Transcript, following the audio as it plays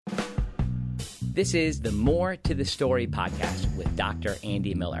This is the More to the Story podcast with Dr.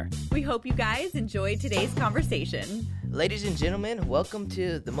 Andy Miller. We hope you guys enjoyed today's conversation. Ladies and gentlemen, welcome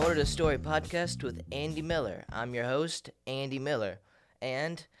to the More to the Story podcast with Andy Miller. I'm your host, Andy Miller,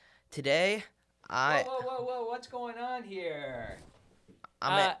 and today Whoa, what's going on here?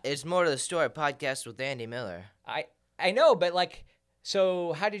 It's More to the Story podcast with Andy Miller. I know, but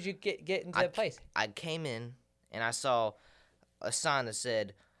so how did you get into the place? I came in and I saw a sign that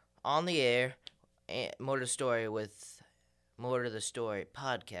said, on the air, More to the Story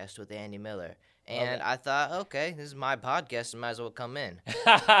podcast with Andy Miller. And I thought, okay, this is my podcast, I might as well come in.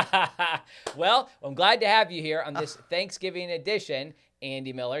 Well, I'm glad to have you here on this Thanksgiving edition,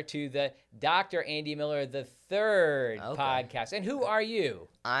 Andy Miller, to the Dr. Andy Miller the Third podcast. And who are you?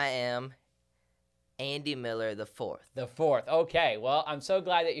 I am Andy Miller the Fourth. The Fourth. Okay, well, I'm so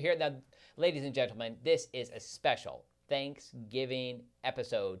glad that you're here. Now, ladies and gentlemen, this is a special Thanksgiving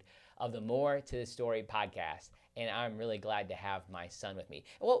episode of the More to the Story podcast. And I'm really glad to have my son with me.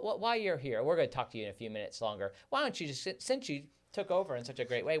 Well, while you're here, we're going to talk to you in a few minutes longer. Why don't you just, since you took over in such a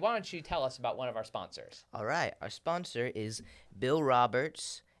great way, why don't you tell us about one of our sponsors? All right. Our sponsor is Bill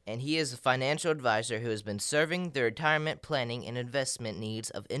Roberts, and he is a financial advisor who has been serving the retirement planning and investment needs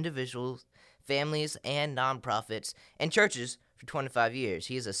of individuals, families, and nonprofits and churches for 25 years.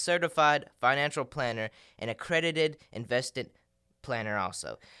 He is a certified financial planner and accredited investment planner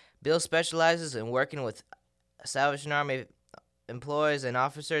also. Bill specializes in working with Salvation Army employees and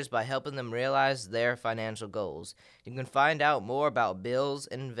officers by helping them realize their financial goals. You can find out more about Bill's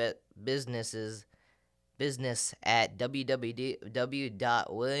business at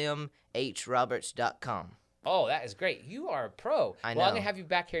www.williamhroberts.com. Oh, that is great. You are a pro. I know. Well, I'm going to have you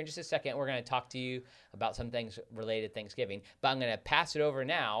back here in just a second. We're going to talk to you about some things related to Thanksgiving. But I'm going to pass it over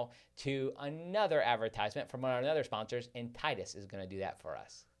now to another advertisement from one of our other sponsors, and Titus is going to do that for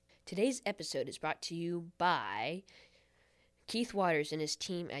us. Today's episode is brought to you by Keith Waters and his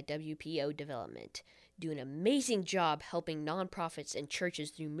team at WPO Development. Do an amazing job helping nonprofits and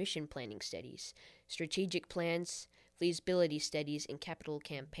churches through mission planning studies, strategic plans, feasibility studies, and capital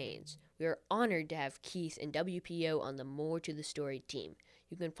campaigns. We are honored to have Keith and WPO on the More to the Story team.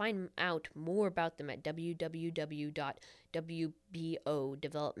 You can find out more about them at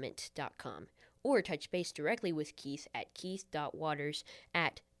www.wpodevelopment.com or touch base directly with Keith at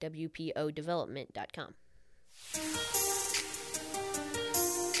keith.waters@wpodevelopment.com.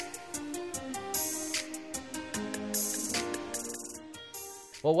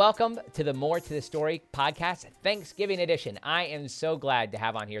 Well, welcome to the More to the Story podcast, Thanksgiving edition. I am so glad to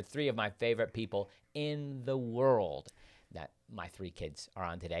have on here three of my favorite people in the world that my three kids are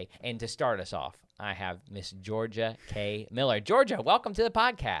on today. And to start us off, I have Miss Georgia K. Miller. Georgia, welcome to the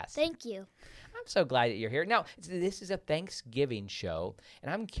podcast. Thank you. I'm so glad that you're here. Now, this is a Thanksgiving show,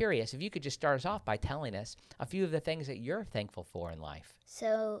 and I'm curious if you could just start us off by telling us a few of the things that you're thankful for in life.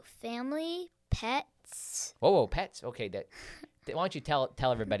 So, family, pets. Whoa, pets. Okay, why don't you tell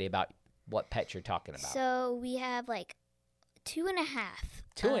everybody about what pets you're talking about? So, we have 2.5.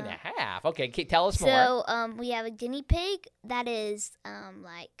 2.5? Okay, tell us more. So, we have a guinea pig that is,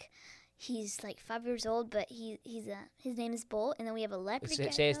 he's 5 years old, but his name is Bolt. And then we have a leopard gecko.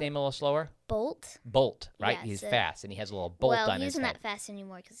 Say his name a little slower. Bolt. Bolt, right? Yeah, he's fast, and he has a little bolt on his head. Well, he isn't that fast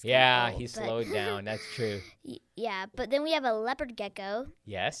anymore. He's slowed down. That's true. Yeah, but then we have a leopard gecko.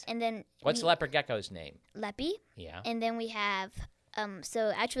 Yes. And then what's the leopard gecko's name? Leppy. Yeah. And then we have,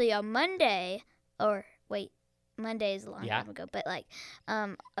 so actually on Monday, Monday is a long time ago, but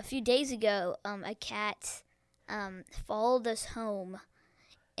a few days ago, a cat followed us home,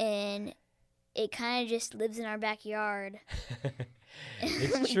 and it kind of just lives in our backyard.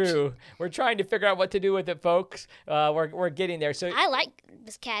 It's true. We're trying to figure out what to do with it, folks. We're getting there. So I like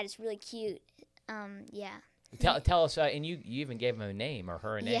this cat. It's really cute. Yeah. Tell us, and you even gave him a name or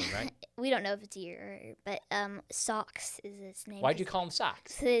her a name, right? We don't know if it's a or her, but Socks is its name. Why'd you call him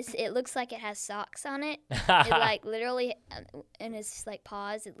Socks? It looks like it has socks on it. It literally, in his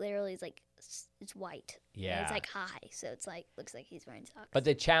paws, it literally is it's white. Yeah. And it's high, so it's looks like he's wearing socks. But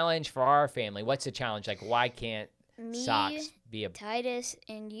the challenge for our family, what's the challenge? Why can't Socks be a... Titus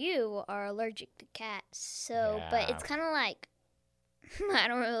and you are allergic to cats, so, but it's kind of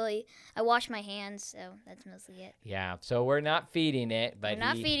I wash my hands, so that's mostly it. Yeah, so we're not feeding it, but we're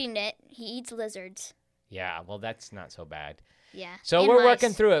not feeding it. He eats lizards. Yeah, well, that's not so bad. Yeah. So we're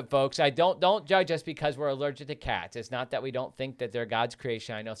working through it, folks. Don't judge us because we're allergic to cats. It's not that we don't think that they're God's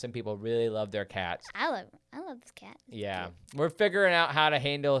creation. I know some people really love their cats. I love this cat. Yeah. We're figuring out how to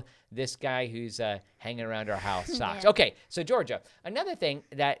handle this guy who's hanging around our house, Socks. Yeah. Okay, so Georgia, another thing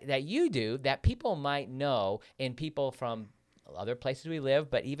that you do that people might know and people from other places we live,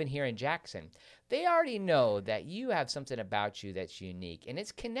 but even here in Jackson, they already know that you have something about you that's unique, and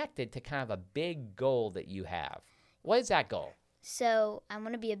it's connected to kind of a big goal that you have. What is that goal? So I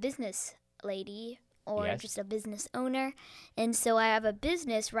want to be a business lady or Yes. just a business owner. And so I have a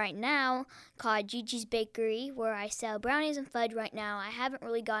business right now called Gigi's Bakery where I sell brownies and fudge right now. I haven't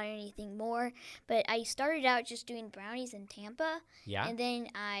really gotten anything more, but I started out just doing brownies in Tampa. Yeah. And then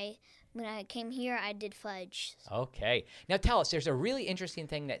when I came here, I did fudge. Okay. Now tell us, there's a really interesting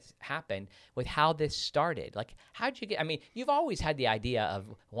thing that's happened with how this started. Like, how'd you get, I mean, you've always had the idea of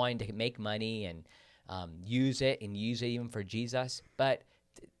wanting to make money and use it even for Jesus, but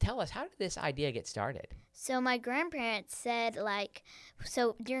tell us, how did this idea get started? So my grandparents said,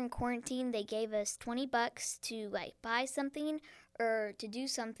 so during quarantine, they gave us $20 to, buy something or to do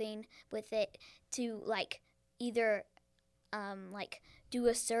something with it to, either, do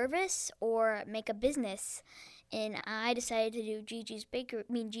a service or make a business. And I decided to do Gigi's Bakery.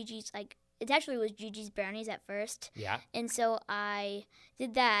 It actually was Gigi's Brownies at first. Yeah. And so I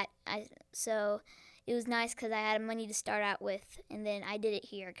did that. So it was nice because I had money to start out with, and then I did it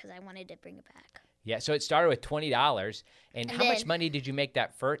here because I wanted to bring it back. Yeah, so it started with $20, and how much then- money did you make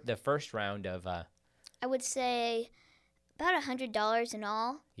that the first round of? I would say about $100 in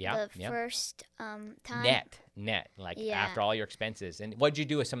all. Yeah, The yeah. first time. Net, like Yeah. after all your expenses. And what'd you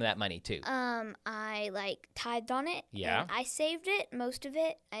do with some of that money too? I tithed on it. Yeah. And I saved it, most of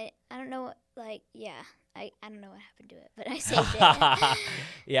it. I don't know what, I don't know what happened to it, but I saved it.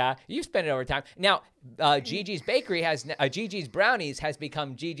 Yeah, you spent it over time. Now, Gigi's Bakery Gigi's Brownies has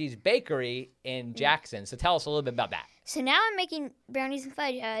become Gigi's Bakery in Jackson. So tell us a little bit about that. So now I'm making brownies and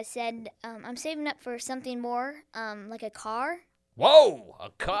fudge. I said I'm saving up for something more, like a car. Whoa, a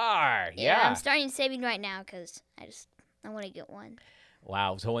car! Yeah. I'm starting saving right now because I want to get one.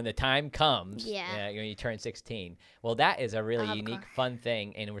 Wow. So when the time comes, Yeah. when you turn 16, well, that is a really I'll have a unique, car. fun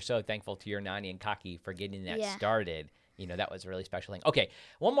thing. And we're so thankful to your Nani and Kaki for getting that Yeah. started. That was a really special thing. Okay,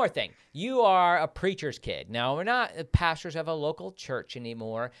 one more thing. You are a preacher's kid. Now, we're not pastors of a local church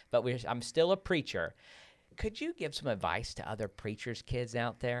anymore, but I'm still a preacher. Could you give some advice to other preachers' kids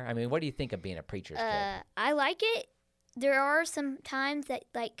out there? I mean, what do you think of being a preacher's kid? I like it. There are some times that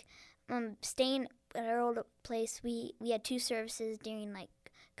staying at our old place. We had 2 services during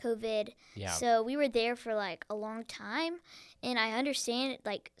COVID. Yeah. So we were there for a long time, and I understand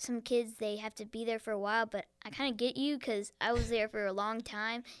some kids, they have to be there for a while, but I kind of get you because I was there for a long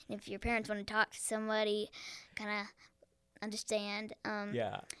time. And if your parents want to talk to somebody, kind of understand.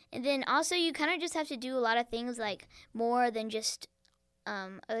 Yeah. And then also you kind of just have to do a lot of things more than just you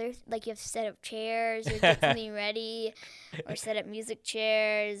have to set up chairs or get something ready or set up music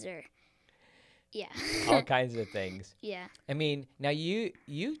chairs or All kinds of things. yeah. I mean, now you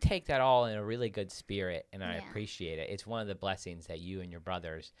take that all in a really good spirit, and I Yeah. appreciate it. It's one of the blessings that you and your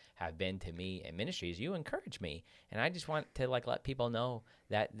brothers have been to me in ministries. You encourage me, and I just want to let people know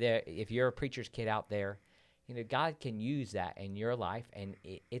that if you're a preacher's kid out there, God can use that in your life, and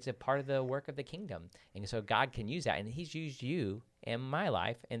it's a part of the work of the kingdom. And so God can use that, and He's used you in my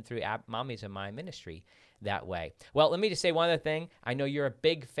life and through Mommies in My ministry that way. Well, let me just say one other thing. I know you're a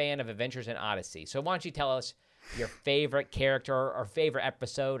big fan of Adventures in Odyssey, so why don't you tell us your favorite character or favorite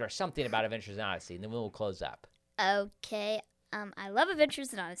episode or something about Adventures in Odyssey, and then we'll close up. Okay. I love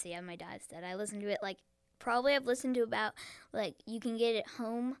Adventures in Odyssey, as my dad said. I listen to it probably I've listened to about you can get it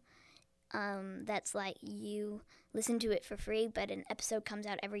home. That's you listen to it for free, but an episode comes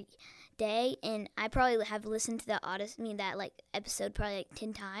out every day, and I probably have listened to that episode probably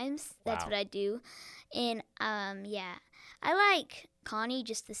 10 times. That's Wow. what I do. And yeah, I like Connie,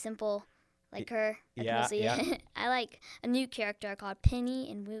 just the simple her. Yeah, yeah. I like a new character called Penny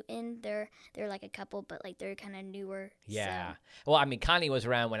and Wooten. They're a couple, but they're kind of newer. Yeah. Well, I mean, Connie was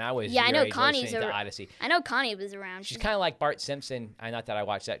around when I was Yeah, I your know age Connie's listening to Odyssey. I know Connie was around. She's kind of like Bart Simpson. Not that I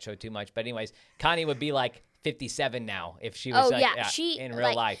watch that show too much, but anyways, Connie would be 57 now if she was she in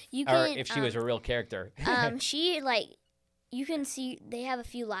real life, you or can, if she was a real character. She you can see they have a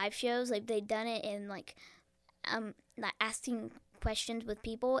few live shows they've done it in asking questions with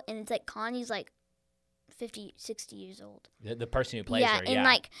people, and it's Connie's 50, 60 years old. The person who plays her, and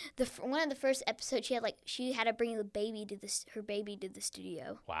one of the first episodes, she had to bring her baby to the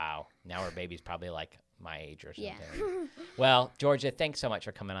studio. Wow. Now her baby's probably my age or something. Yeah. Well, Georgia, thanks so much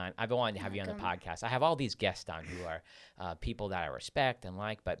for coming on. I've been wanting to have you on the welcome. podcast. I have all these guests on who are people that I respect and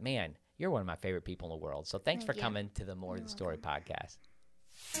but man, you're one of my favorite people in the world. So thanks for Thank you. coming to the More to the Story podcast.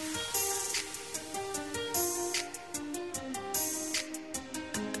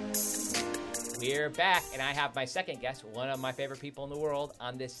 We're back, and I have my second guest, one of my favorite people in the world,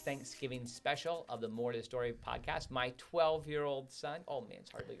 on this Thanksgiving special of the More to the Story podcast, my 12-year-old son. Oh, man, it's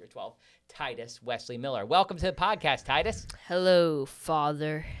hard to believe you're 12. Titus Wesley Miller. Welcome to the podcast, Titus. Hello,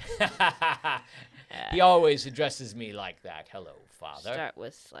 Father. He always addresses me like that. Hello, Father. Start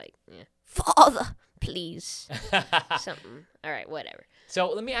with, Father, please. Something. All right, whatever. So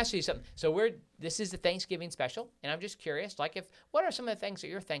let me ask you something. So this is the Thanksgiving special, and I'm just curious, what are some of the things that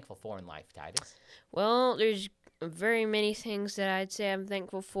you're thankful for in life, Titus? Well, there's very many things that I'd say I'm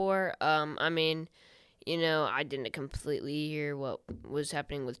thankful for. I didn't completely hear what was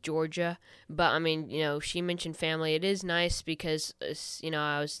happening with Georgia, but she mentioned family. It is nice because,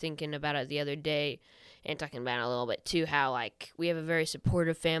 I was thinking about it the other day and talking about it a little bit too, how we have a very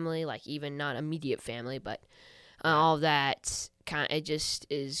supportive family, even not immediate family, but all of that it just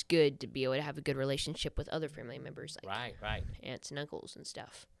is good to be able to have a good relationship with other family members, right, aunts and uncles and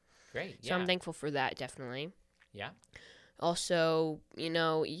stuff. Great. Yeah. So I'm thankful for that, definitely. Yeah. Also,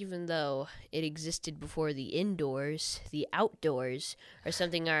 even though it existed before the indoors, the outdoors are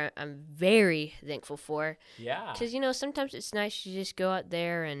something I'm very thankful for. Yeah. Because, sometimes it's nice to just go out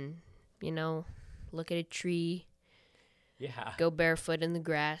there and, look at a tree. Yeah. Go barefoot in the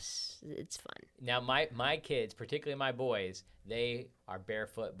grass. It's fun. Now, my kids, particularly my boys, they are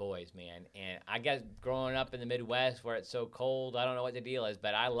barefoot boys, man. And I guess growing up in the Midwest where it's so cold, I don't know what the deal is,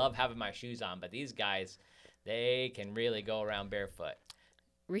 but I love having my shoes on. But these guys, they can really go around barefoot.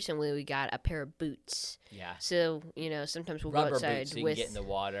 Recently, we got a pair of boots. Yeah. So, sometimes we'll Rubber go outside boots so you with can get in the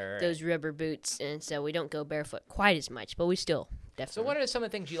water. those rubber boots, and so we don't go barefoot quite as much, but we still definitely. So what are some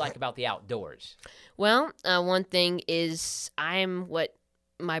of the things you like about the outdoors? Well, one thing is I'm what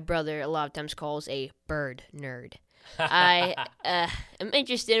my brother a lot of times calls a bird nerd. I am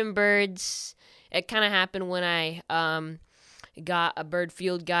interested in birds. It kind of happened when I got a bird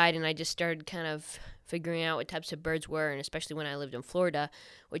field guide, and I just started kind of figuring out what types of birds were, and especially when I lived in Florida,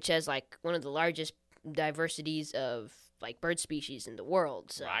 which has one of the largest diversities of bird species in the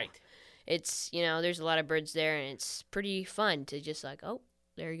world. So Right. it's, there's a lot of birds there, and it's pretty fun to just oh,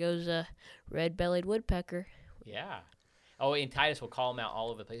 there goes a red-bellied woodpecker. Yeah. Oh, and Titus will call them out all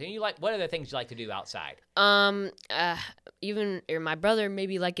over the place. And what are the things you like to do outside? My brother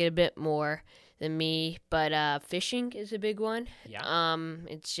maybe like it a bit more than me, but fishing is a big one. Yeah.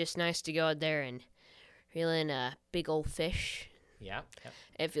 It's just nice to go out there and reel in a big old fish. Yeah. Yep.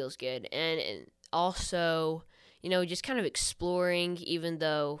 It feels good. And also, just kind of exploring, even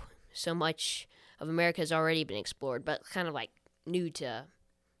though so much of America has already been explored, but kind of new to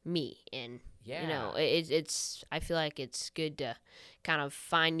me. And, Yeah. it's I feel like it's good to kind of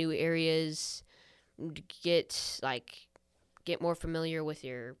find new areas, get more familiar with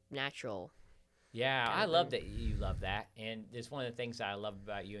your natural. Yeah, I love that you love that. And it's one of the things that I love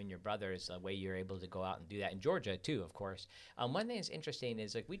about you and your brother is the way you're able to go out and do that. In Georgia, too, of course. One thing that's interesting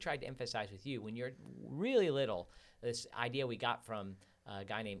is we tried to emphasize with you when you're really little, this idea we got from a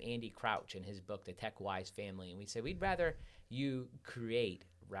guy named Andy Crouch in his book, The Tech Wise Family. And we said, we'd rather you create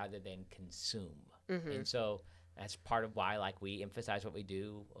rather than consume. Mm-hmm. And so that's part of why we emphasize what we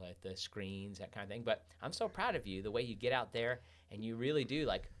do with the screens, that kind of thing. But I'm so proud of you, the way you get out there and you really do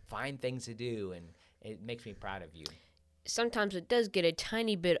find things to do, and it makes me proud of you. Sometimes it does get a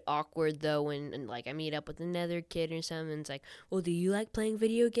tiny bit awkward though when I meet up with another kid or something, and it's well, do you like playing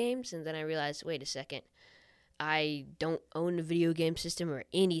video games? And then I realize, wait a second, I don't own a video game system or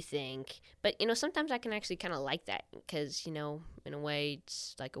anything. But sometimes I can actually kind of like that because in a way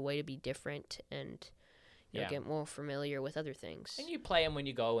it's a way to be different and get more familiar with other things. And you play them when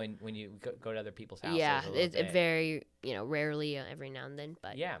you go and when you go to other people's houses. Yeah, it's very rarely, every now and then.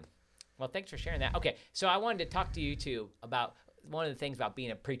 But yeah. Well, thanks for sharing that. Okay, so I wanted to talk to you too about one of the things about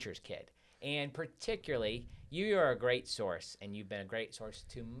being a preacher's kid, and particularly you are a great source, and you've been a great source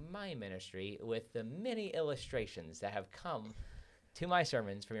to my ministry with the many illustrations that have come to my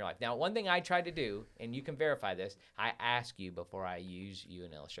sermons from your life. Now, one thing I try to do, and you can verify this, I ask you before I use you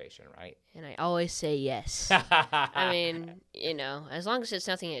an illustration, right? And I always say yes. As long as it's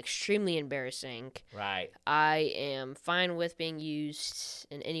nothing extremely embarrassing, Right. I am fine with being used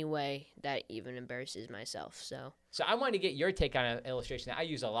in any way that even embarrasses myself. So I wanted to get your take on an illustration that I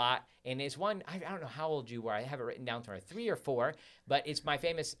use a lot, and it's one, I don't know how old you were, I have it written down for 3 or 4, but it's my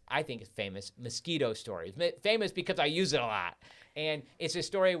I think it's famous, mosquito story. It's famous because I use it a lot. And it's a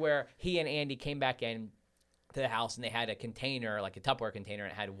story where he and Andy came back in to the house, and they had a container, a Tupperware container,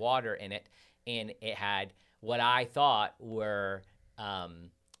 and it had water in it, and it had what I thought were, I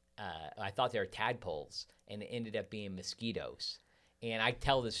thought they were tadpoles, and it ended up being mosquitoes. and I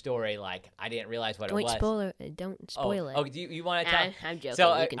tell the story like I didn't realize what it was. Don't spoil it. Oh, do you want to tell? I'm joking.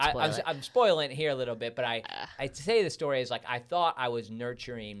 So you can spoil it. I'm spoiling it here a little bit, but I say the story is like I thought I was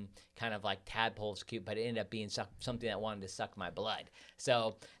nurturing kind of like tadpoles cute, but it ended up being something that wanted to suck my blood.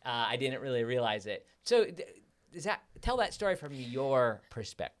 So I didn't really realize it. So tell that story from your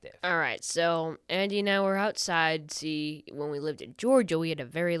perspective. All right, so Andy and I were outside. See, when we lived in Georgia, we had a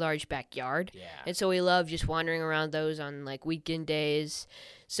very large backyard. Yeah. And so we loved just wandering around those on like weekend days.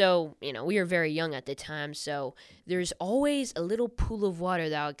 So, we were very young at the time, so there's always a little pool of water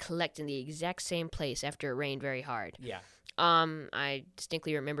that would collect in the exact same place after it rained very hard. Yeah. I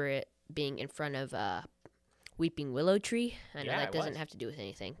distinctly remember it being in front of a weeping willow tree. I know that doesn't have to do with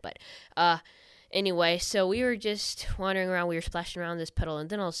anything, but anyway, so we were just wandering around. We were splashing around this puddle, and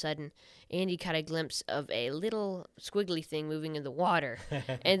then all of a sudden, Andy caught a glimpse of a little squiggly thing moving in the water.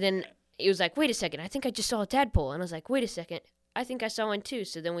 And then he was like, wait a second, I think I just saw a tadpole. And I was like, wait a second, I think I saw one too.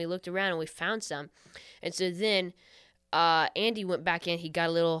 So then we looked around and we found some. And so then Andy went back in. He got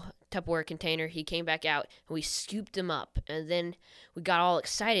a little Tupperware container. He came back out, and we scooped them up. And then we got all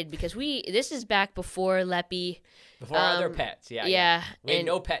excited because this is back before Leppy. Before other pets, yeah. We had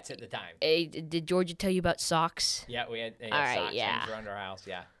no pets at the time. Did Georgia tell you about socks? Yeah, we had all right, socks. yeah. Around our house,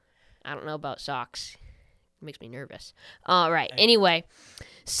 yeah. I don't know about socks. It makes me nervous. All right. Anyway,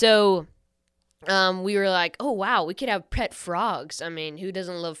 so we were like, oh, wow, we could have pet frogs. I mean, who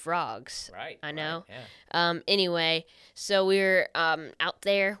doesn't love frogs? Right. I know. Right, yeah. Anyway, so we were out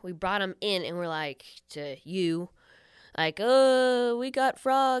there. We brought them in, and we're like to you, like, oh, we got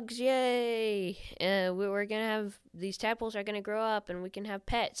frogs, yay. We're going to have, these tadpoles are going to grow up, and we can have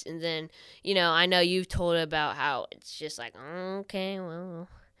pets. And then, I know you've told about how it's just like, okay, well,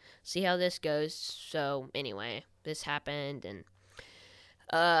 see how this goes. So, anyway, this happened, and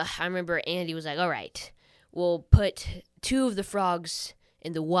I remember Andy was like, all right, we'll put 2 of the frogs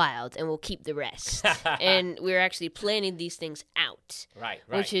in the wild, and we'll keep the rest. And we were actually planning these things out. Right.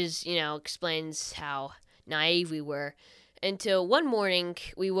 Which is, explains how naive we were, until one morning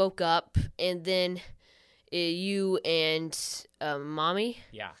we woke up, and then you and Mommy,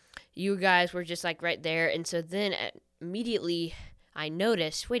 you guys were just like right there. And so then immediately I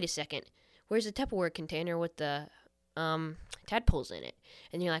noticed, wait a second, where's the Tupperware container with the tadpoles in it?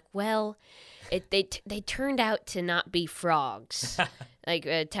 And you're like, well, they turned out to not be frogs, like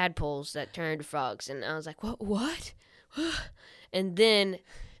tadpoles that turned frogs. And I was like, what? And then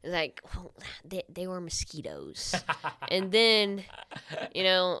like, well, they were mosquitoes. And then,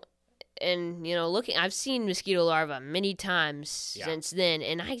 looking, I've seen mosquito larvae many times since then,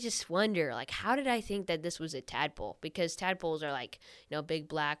 and I just wonder, like, how did I think that this was a tadpole? Because tadpoles are like, big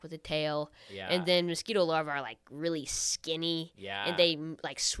black with a tail, and then mosquito larvae are like really skinny, and they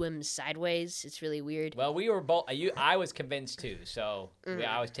like swim sideways. It's really weird. Well, we were both. I was convinced too, so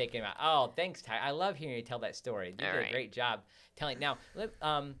I was taking about. Oh, thanks, Ty. I love hearing you tell that story. You did a great job telling. Now, let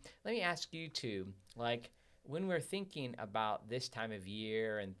me ask you two, like, when we're thinking about this time of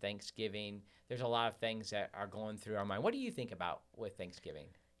year and Thanksgiving, there's a lot of things that are going through our mind. What do you think about with Thanksgiving?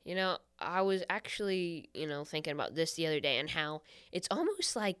 I was actually, thinking about this the other day, and how it's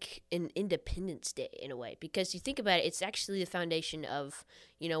almost like an Independence Day in a way, because you think about it, it's actually the foundation of,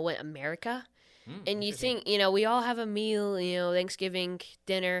 America. And you think, we all have a meal, Thanksgiving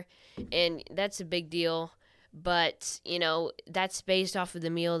dinner, and that's a big deal. But, that's based off of the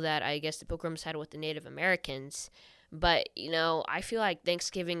meal that I guess the Pilgrims had with the Native Americans. But, I feel like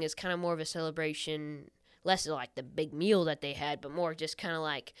Thanksgiving is kind of more of a celebration, less of like the big meal that they had, but more just kind of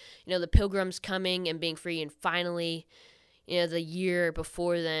like, the Pilgrims coming and being free. And finally, the year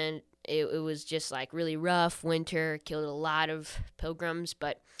before then, it was just like really rough winter, killed a lot of Pilgrims,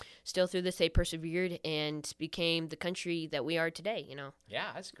 but still through this they persevered and became the country that we are today, Yeah,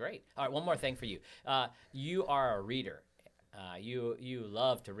 that's great. All right, one more thing for you. You are a reader. You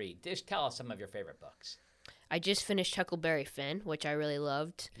love to read. Just tell us some of your favorite books. I just finished Huckleberry Finn, which I really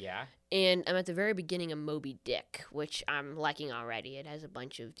loved. Yeah. And I'm at the very beginning of Moby Dick, which I'm liking already. It has a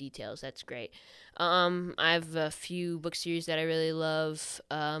bunch of details. That's great. I have a few book series that I really love.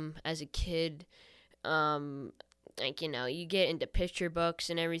 As a kid, you get into picture books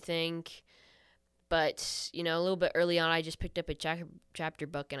and everything. But, a little bit early on, I just picked up a chapter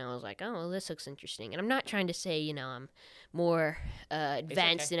book, and I was like, oh, well, this looks interesting. And I'm not trying to say, I'm more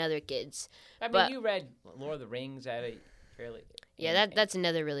advanced than other kids. But you read Lord of the Rings at a fairly... Yeah, that's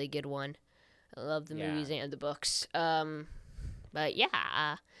another really good one. I love the movies and the books. But, yeah,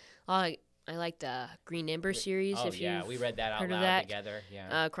 I like the Green Ember series. Oh, yeah, we read that out loud together.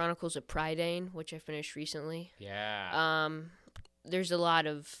 Yeah. Chronicles of Prydain, which I finished recently. Yeah. There's a lot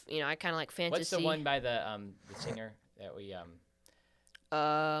of, I kind of like fantasy. What's the one by the singer that we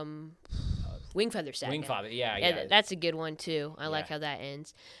Wing Feather Saga. Wing Feather, yeah. That's a good one too. I like how that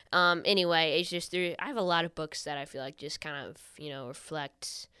ends. Anyway, it's just I have a lot of books that I feel like just kind of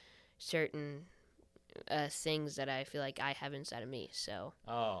reflect certain things that I feel like I have inside of me. So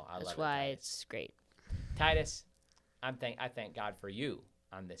that's why it's great. Titus, I thank God for you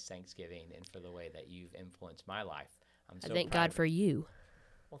on this Thanksgiving and for the way that you've influenced my life. I thank God for you.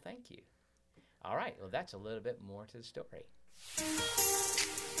 Well, thank you. All right. Well, that's a little bit more to the story.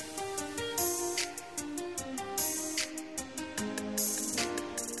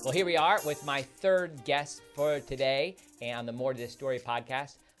 Well, here we are with my third guest for today and on the More to This Story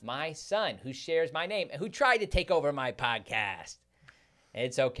podcast, my son, who shares my name and who tried to take over my podcast.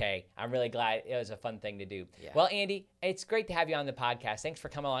 It's okay. I'm really glad. It was a fun thing to do. Yeah. Well, Andy, it's great to have you on the podcast. Thanks for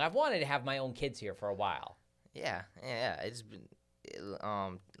coming along. I've wanted to have my own kids here for a while. Yeah. It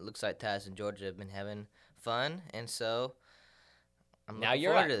looks like Titus and Georgia have been having fun, and so I'm looking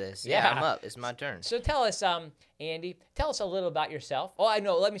forward to this. Yeah, I'm up. It's my turn. So tell us, Andy, tell us a little about yourself. Oh, I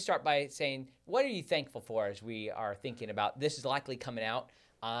know. Let me start by saying, what are you thankful for as we are thinking about this is likely coming out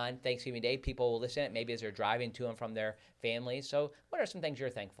on Thanksgiving Day? People will listen to it maybe as they're driving to and from their families. So what are some things you're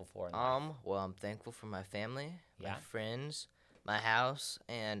thankful for in life? Well, I'm thankful for my family, my friends, my house,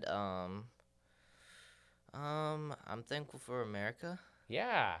 and I'm thankful for America.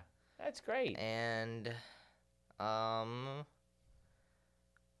 Yeah, that's great. And let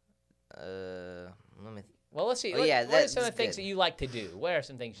me. Well, let's see. What are some of the things that you like to do? What are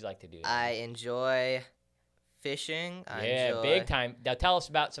some things you like to do? I enjoy fishing. Big time. Now tell us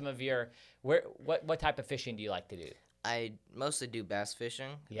about some of your what type of fishing do you like to do? I mostly do bass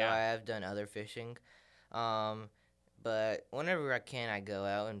fishing. Yeah, I have done other fishing, but whenever I can, I go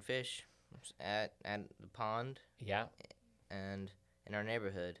out and fish at the pond. Yeah, and in our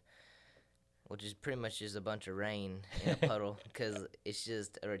neighborhood, which is pretty much just a bunch of rain in a puddle because it's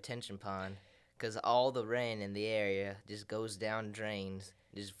just a retention pond. Because all the rain in the area just goes down drains,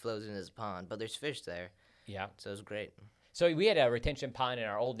 just flows into this pond. But there's fish there. Yeah. So it's great. So we had a retention pond in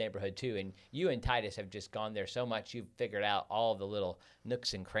our old neighborhood too, and you and Titus have just gone there so much. You've figured out all the little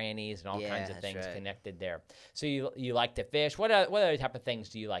nooks and crannies and all kinds of things connected there. So you like to fish. What other type of things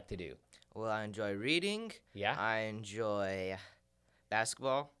do you like to do? Well, I enjoy reading. Yeah. I enjoy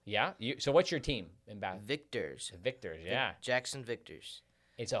basketball. Yeah. So what's your team in basketball? Victors. Victors. Yeah. Jackson Victors.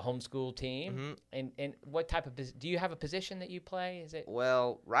 It's a homeschool team. Mm-hmm. And what type of do you have a position that you play? Is it?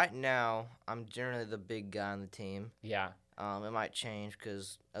 Well, right now I'm generally the big guy on the team. Yeah. It might change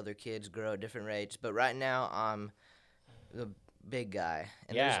because other kids grow at different rates, but right now I'm the big guy,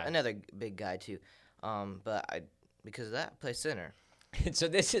 and there's another big guy too. But because of that, I play center. So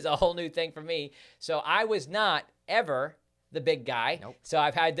this is a whole new thing for me. So I was not ever the big guy. Nope. So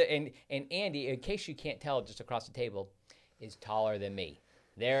I've had and Andy, in case you can't tell, just across the table, is taller than me.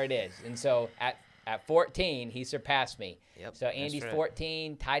 There it is. And so at 14, he surpassed me. Yep, so Andy's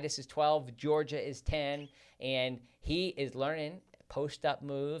 14, Titus is 12, Georgia is 10, and he is learning post-up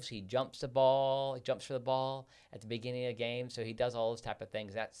moves. He jumps for the ball at the beginning of the game. So he does all those type of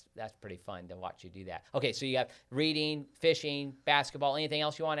things. That's pretty fun to watch you do that. Okay, so you have reading, fishing, basketball. Anything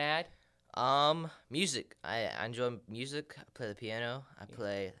else you want to add? Music. I enjoy music. I play the piano. I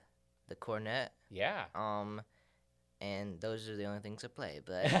play the cornet. Yeah. And those are the only things I play.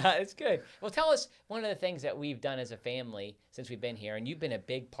 But it's good. Well, tell us one of the things that we've done as a family since we've been here, and you've been a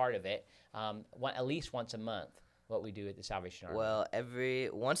big part of it. At least once a month, what we do at the Salvation Army. Well,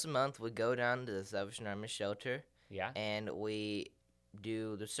 once a month we go down to the Salvation Army shelter. Yeah. And we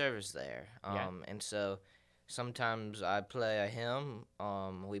do the service there. And so sometimes I play a hymn.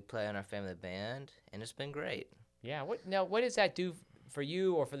 We play in our family band, and it's been great. Yeah. What does that do for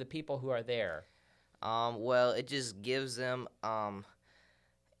you or for the people who are there? Well, it just gives them, for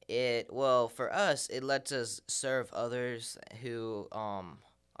us, it lets us serve others who, are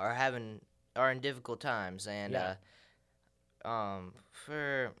in difficult times, and,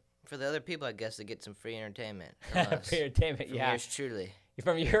 for the other people, I guess, to get some free entertainment from us. Free entertainment, from yours truly.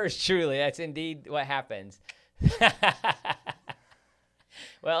 From yours truly, that's indeed what happens.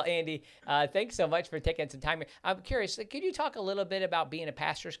 Well, Andy, thanks so much for taking some time here. I'm curious, could you talk a little bit about being a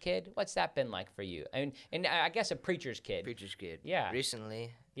pastor's kid? What's that been like for you? And I guess a preacher's kid. Preacher's kid. Yeah.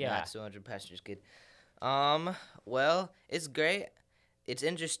 Recently. Yeah. Not so much a pastor's kid. Well, it's great. It's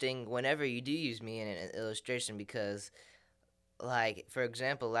interesting whenever you do use me in an illustration because, like, for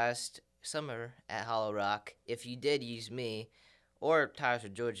example, last summer at Hollow Rock, if you did use me or Titus or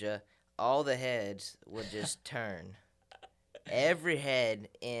Georgia, all the heads would just turn. Every head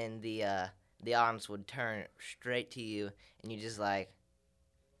in the audience would turn straight to you, and you just like,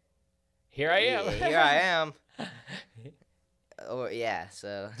 here I am. Here I am. Or yeah,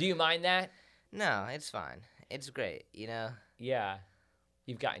 so Do you mind that? no, it's fine. It's great, Yeah,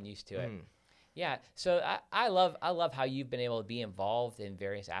 you've gotten used to it. Mm. Yeah, so I love how you've been able to be involved in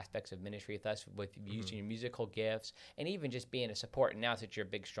various aspects of ministry with us, with using your musical gifts, and even just being a support. And now that you're a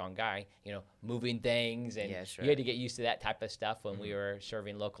big, strong guy, moving things, and Yeah, sure. you had to get used to that type of stuff when we were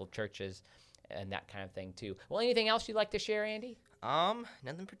serving local churches and that kind of thing too. Well, anything else you'd like to share, Andy?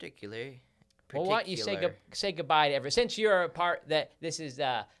 Nothing particular. Well, why don't you say goodbye to everyone? Since you're a part that this is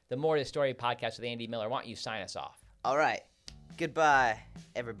the More to the Story podcast with Andy Miller, why don't you sign us off? All right. Goodbye,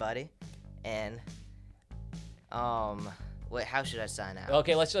 everybody. And wait, how should I sign out?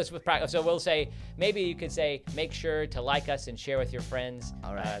 Okay, let's practice. So we'll say, maybe you could say, make sure to like us and share with your friends.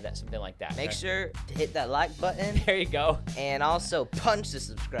 All right. That's something like that. Make right? sure to hit that like button There you go. and also punch the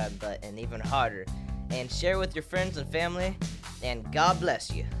subscribe button even harder. And share with your friends and family. And God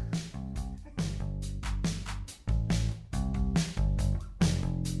bless you.